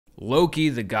Loki,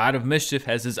 the god of mischief,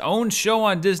 has his own show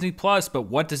on Disney+, but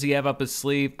what does he have up his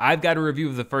sleeve? I've got a review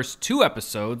of the first 2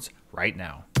 episodes right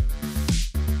now.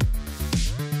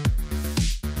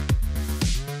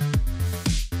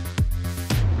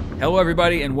 Hello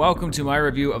everybody, and welcome to my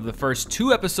review of the first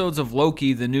 2 episodes of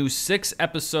Loki, the new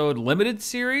 6-episode limited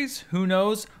series, who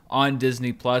knows, on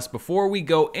Disney+. Before we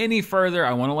go any further,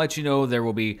 I want to let you know there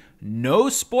will be no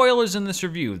spoilers in this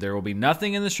review. There will be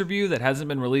nothing in this review that hasn't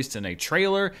been released in a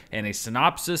trailer and a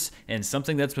synopsis and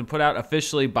something that's been put out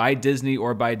officially by Disney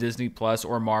or by Disney+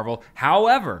 or Marvel.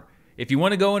 However, if you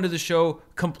want to go into the show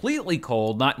completely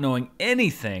cold, not knowing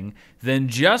anything, then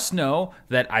just know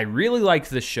that I really liked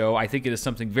this show. I think it is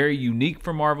something very unique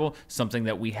for Marvel, something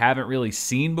that we haven't really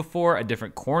seen before, a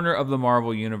different corner of the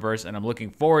Marvel universe, and I'm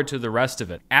looking forward to the rest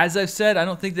of it. As I've said, I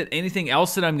don't think that anything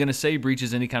else that I'm going to say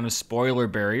breaches any kind of spoiler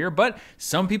barrier, but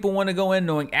some people want to go in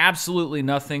knowing absolutely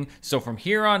nothing, so from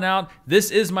here on out, this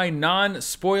is my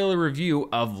non-spoiler review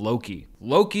of Loki.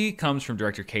 Loki comes from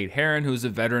director Kate Herron, who's a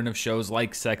veteran of shows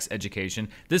like Sex Education.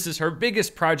 This is her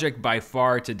biggest project by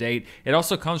far to date. It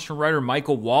also comes from writer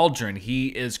Michael Waldron. He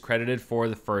is credited for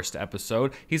the first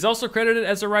episode. He's also credited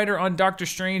as a writer on Doctor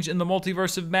Strange in the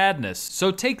Multiverse of Madness,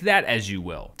 so take that as you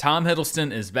will. Tom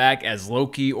Hiddleston is back as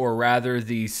Loki, or rather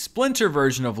the Splinter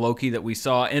version of Loki that we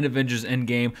saw in Avengers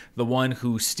Endgame, the one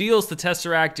who steals the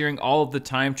Tesseract during all of the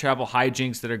time travel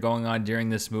hijinks that are going on during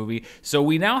this movie. So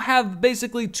we now have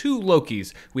basically 2 Lokis.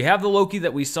 We have the Loki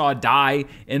that we saw die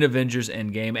in Avengers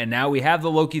Endgame, and now we have the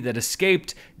Loki that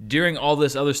escaped during all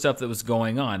this other stuff that was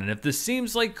going on. And if this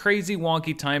seems like crazy,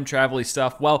 wonky, time travel-y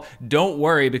stuff, well, don't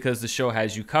worry, because the show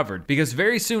has you covered. Because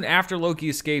very soon after Loki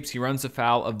escapes, he runs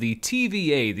afoul of the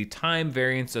TVA, the Time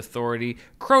Variance Authority,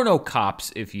 Chrono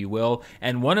Cops, if you will,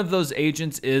 and one of those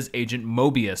agents is Agent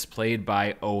Mobius, played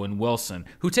by Owen Wilson,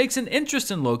 who takes an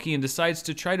interest in Loki and decides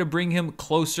to try to bring him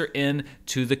closer in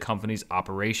to the company's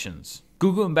operations.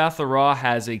 Gugu Mbatha-Raw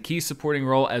has a key supporting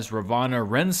role as Ravonna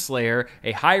Renslayer,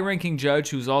 a high-ranking judge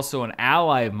who's also an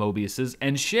ally of Mobius's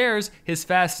and shares his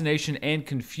fascination and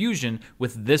confusion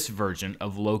with this version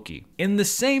of Loki. In the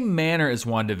same manner as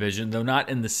WandaVision, though not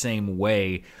in the same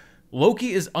way,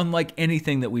 Loki is unlike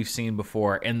anything that we've seen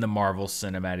before in the Marvel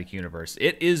Cinematic Universe.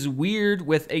 It is weird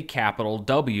with a capital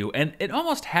W, and it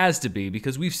almost has to be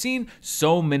because we've seen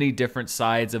so many different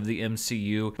sides of the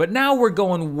MCU, but now we're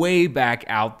going way back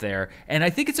out there, and I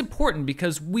think it's important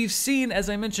because we've seen, as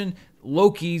I mentioned,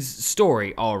 Loki's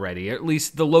story already, at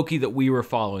least the Loki that we were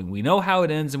following. We know how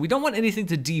it ends, and we don't want anything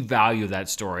to devalue that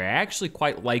story. I actually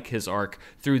quite like his arc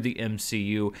through the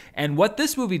MCU, and what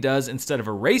this movie does, instead of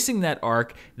erasing that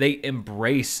arc, they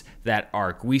embrace that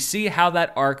arc. We see how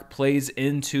that arc plays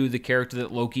into the character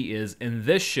that Loki is in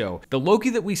this show. The Loki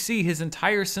that we see, his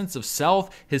entire sense of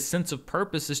self, his sense of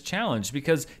purpose is challenged,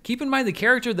 because keep in mind the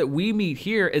character that we meet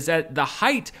here is at the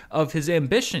height of his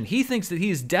ambition. He thinks that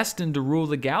he is destined to rule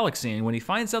the galaxy. And when he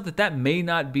finds out that that may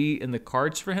not be in the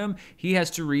cards for him, he has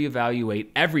to reevaluate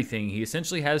everything. He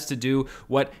essentially has to do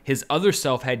what his other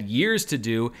self had years to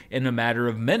do in a matter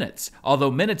of minutes.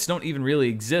 Although minutes don't even really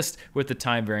exist with the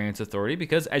Time Variance Authority,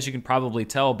 because as you can probably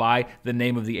tell by the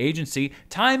name of the agency,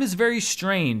 time is very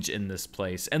strange in this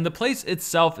place. And the place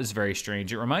itself is very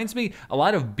strange. It reminds me a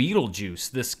lot of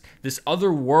Beetlejuice, this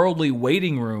otherworldly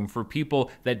waiting room for people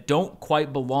that don't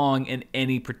quite belong in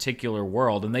any particular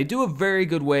world. And they do a very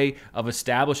good way of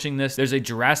establishing this. There's a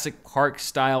Jurassic Park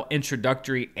style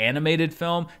introductory animated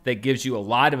film that gives you a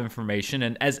lot of information,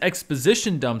 and as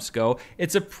exposition dumps go,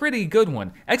 it's a pretty good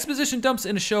one. Exposition dumps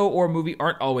in a show or a movie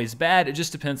aren't always bad, it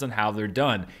just depends on how they're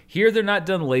done. Here they're not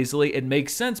done lazily. It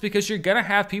makes sense because you're gonna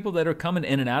have people that are coming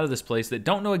in and out of this place that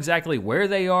don't know exactly where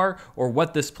they are or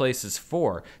what this place is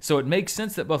for. So it makes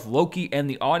sense that both Loki and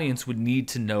the audience would need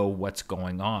to know what's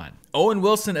going on. Owen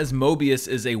Wilson as Mobius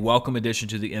is a welcome addition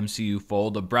to the MCU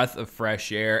fold, a breath of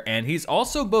fresh air, and he's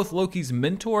also both Loki's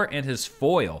mentor and his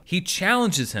foil. He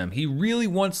challenges him. He really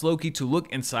wants Loki to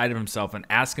look inside of himself and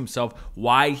ask himself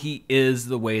why he is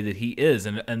the way that he is.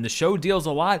 And the show deals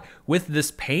a lot with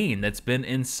this pain that's been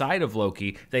inside of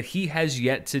Loki that he has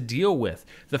yet to deal with.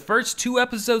 The first 2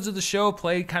 episodes of the show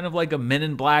play kind of like a Men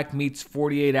in Black meets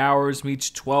 48 Hours meets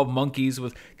 12 Monkeys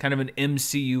with kind of an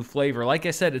MCU flavor. Like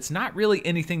I said, it's not really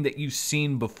anything that you've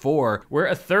seen before. We're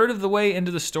a third of the way into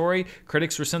the story.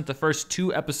 Critics were sent the first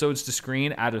 2 episodes to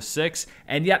screen out of 6,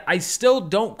 and yet I still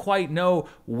don't quite know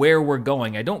where we're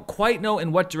going. I don't quite know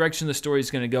in what direction the story is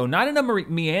going to go, not in a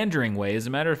meandering way. As a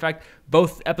matter of fact,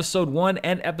 both episode 1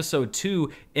 and episode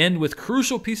 2 end with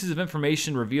crucial pieces of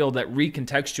information revealed that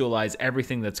recontextualize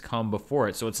everything that's come before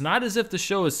it. So it's not as if the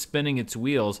show is spinning its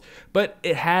wheels, but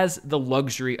it has the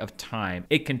luxury of time.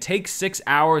 It can take 6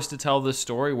 hours to tell this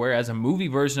story, whereas a movie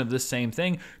version of this same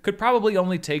thing could probably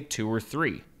only take 2 or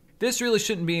 3. This really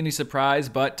shouldn't be any surprise,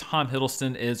 but Tom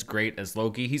Hiddleston is great as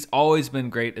Loki. He's always been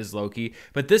great as Loki,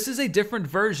 but this is a different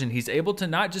version. He's able to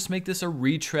not just make this a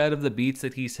retread of the beats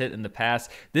that he's hit in the past.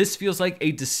 This feels like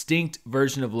a distinct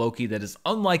version of Loki that is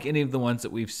unlike any of the ones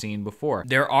that we've seen before.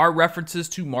 There are references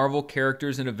to Marvel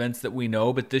characters and events that we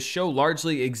know, but this show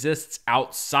largely exists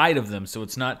outside of them, so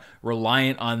it's not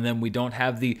reliant on them. We don't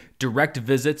have the direct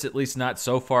visits, at least not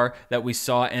so far, that we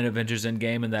saw in Avengers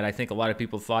Endgame and that I think a lot of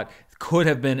people thought could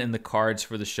have been in the cards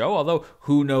for the show, although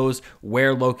who knows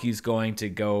where Loki's going to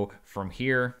go from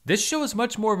here. This show is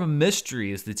much more of a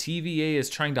mystery as the TVA is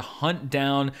trying to hunt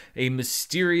down a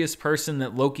mysterious person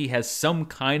that Loki has some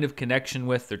kind of connection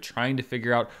with. They're trying to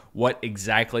figure out what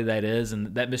exactly that is,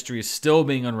 and that mystery is still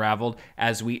being unraveled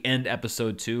as we end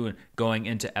episode 2 and going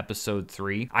into episode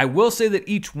 3. I will say that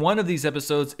each one of these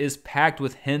episodes is packed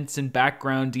with hints and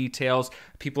background details.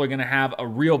 People are going to have a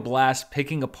real blast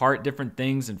picking apart different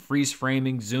things and freeze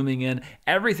framing, zooming in,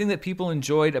 everything that people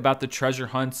enjoyed about the treasure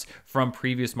hunts from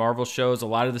previous Marvel shows, a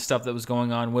lot of the stuff that was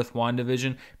going on with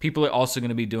WandaVision, people are also going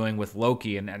to be doing with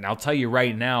Loki. And I'll tell you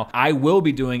right now, I will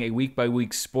be doing a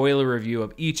week-by-week spoiler review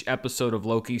of each episode of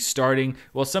Loki starting,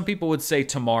 well, some people would say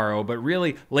tomorrow, but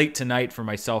really late tonight for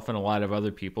myself and a lot of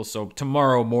other people. So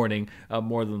tomorrow morning,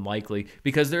 more than likely,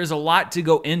 because there's a lot to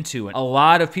go into. And a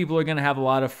lot of people are going to have a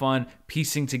lot of fun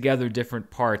piecing together different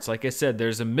parts. Like I said,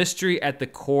 there's a mystery at the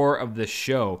core of the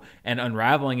show, and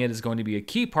unraveling it is going to be a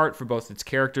key part for both its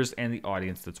characters and the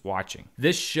audience that's watching.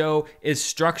 This show is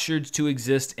structured to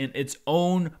exist in its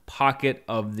own pocket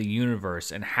of the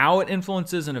universe, and how it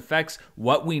influences and affects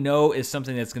what we know is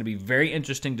something that's going to be very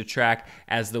interesting to track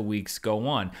as the weeks go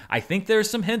on. I think there's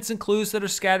some hints and clues that are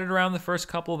scattered around the first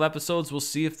couple of episodes. We'll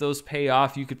see if those pay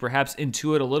off. You could perhaps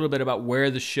intuit a little bit about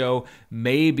where the show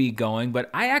may be going, but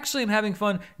I actually am having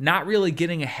fun not really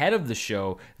getting ahead of the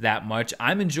show that much.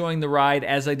 I'm enjoying the ride,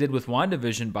 as I did with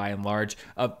WandaVision by and large,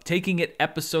 of taking it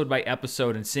episode by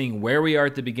episode and seeing where we are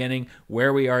at the beginning,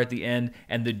 where we are at the end,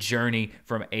 and the journey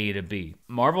from A to B.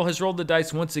 Marvel has rolled the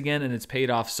dice once again, and it's paid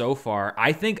off so far.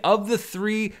 I think of the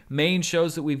 3 main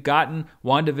shows that we've gotten,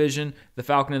 WandaVision, The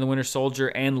Falcon and the Winter Soldier,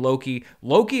 and Loki,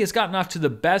 Loki has gotten off to the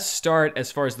best start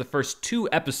as far as the first 2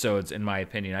 episodes, in my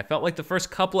opinion. I felt like the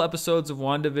first couple episodes of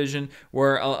WandaVision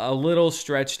were a little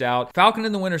stretched out. Falcon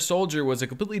and the Winter Soldier was a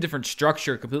completely different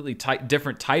structure, completely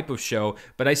different type of show,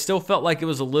 but I still felt like it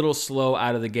was a little slow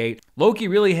out of the gate. Loki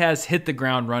really has hit the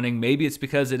ground running. Maybe it's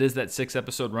because it is that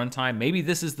 6-episode runtime. Maybe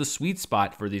this is the sweet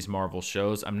spot for these Marvel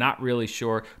shows. I'm not really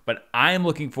sure, but I am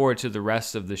looking forward to the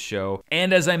rest of the show.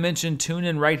 And as I mentioned, tune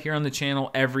in right here on the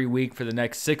channel every week for the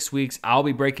next 6 weeks. I'll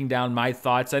be breaking down my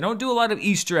thoughts. I don't do a lot of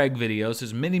Easter egg videos.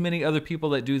 There's many other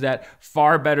people that do that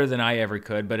far better than I ever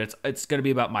could, but it's going to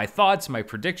be about my thoughts, my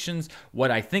predictions, what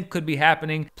I think could be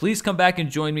happening. Please come back and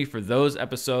join me for those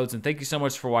episodes, and thank you so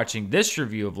much for watching this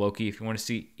review of Loki. If you want to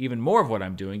see even more of what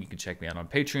I'm doing, you can check me out on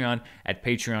Patreon at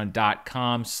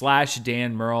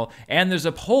patreon.com/Dan Murrell, and there's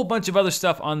a whole bunch of other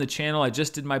stuff on the channel. I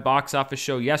just did my box office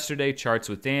show yesterday, Charts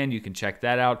with Dan. You can check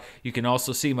that out. You can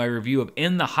also see my review of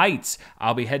In the Heights.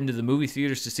 I'll be heading to the movie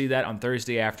theaters to see that on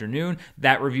Thursday afternoon.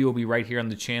 That review will be right here on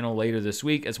the channel later this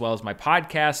week, as well as my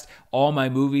podcast, All My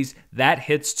Movies. That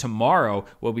hits tomorrow.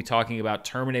 We'll be talking about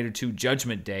Terminator 2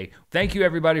 Judgment Day. Thank you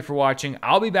everybody for watching.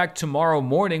 I'll be back tomorrow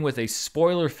morning with a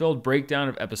spoiler-filled breakdown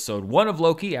of episode 1 of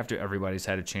Loki after everybody's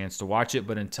had a chance to watch it.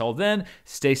 But until then,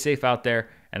 stay safe out there,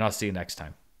 and I'll see you next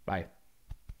time. Bye.